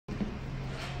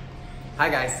Hi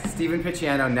guys, Stephen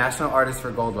Picciano, National Artist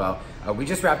for Goldwell. We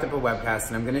just wrapped up a webcast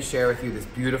and I'm going to share with you this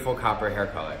beautiful copper hair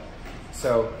color.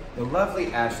 So the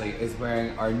lovely Ashley is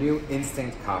wearing our new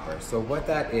Instinct Copper. So what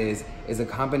that is a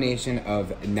combination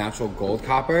of natural gold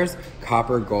coppers,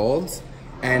 copper golds,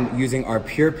 and using our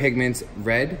pure pigments,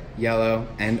 red, yellow,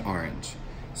 and orange.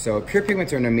 So pure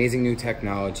pigments are an amazing new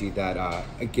technology that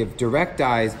give direct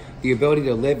dyes the ability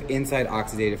to live inside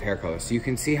oxidative hair color. So you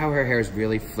can see how her hair is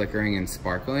really flickering and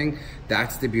sparkling.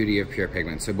 That's the beauty of pure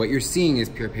pigment. So what you're seeing is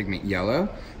pure pigment yellow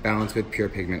balanced with pure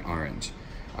pigment orange.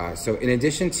 So in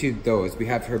addition to those, we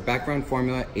have her background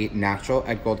formula, 8 natural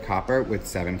at gold copper with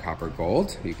 7 copper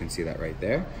gold. You can see that right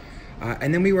there.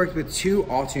 And then we worked with 2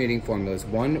 alternating formulas,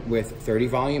 one with 30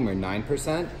 volume or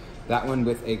 9%, that one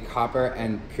with a copper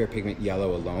and pure pigment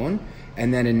yellow alone,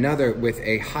 and then another with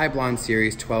a high blonde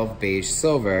series 12 beige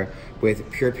silver with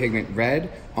pure pigment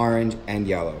red, orange, and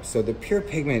yellow. So the pure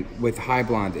pigment with high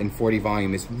blonde and 40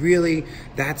 volume is really,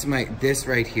 this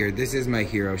right here, this is my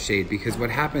hero shade, because what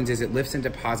happens is it lifts and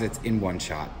deposits in one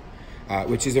shot.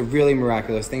 Which is a really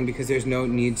miraculous thing because there's no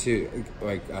need to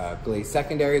glaze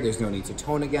secondary, there's no need to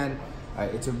tone again.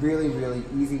 It's a really, really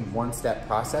easy one-step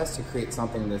process to create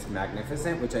something this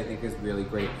magnificent, which I think is really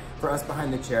great for us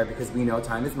behind the chair because we know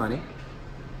time is money,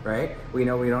 right? We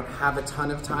know we don't have a ton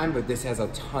of time, but this has a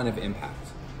ton of impact.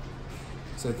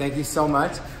 So thank you so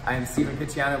much. I am Stephen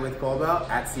Picciano with Goldwell,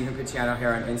 at Stephen Picciano here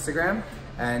on Instagram.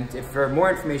 And if for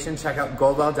more information, check out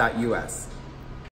goldwell.us.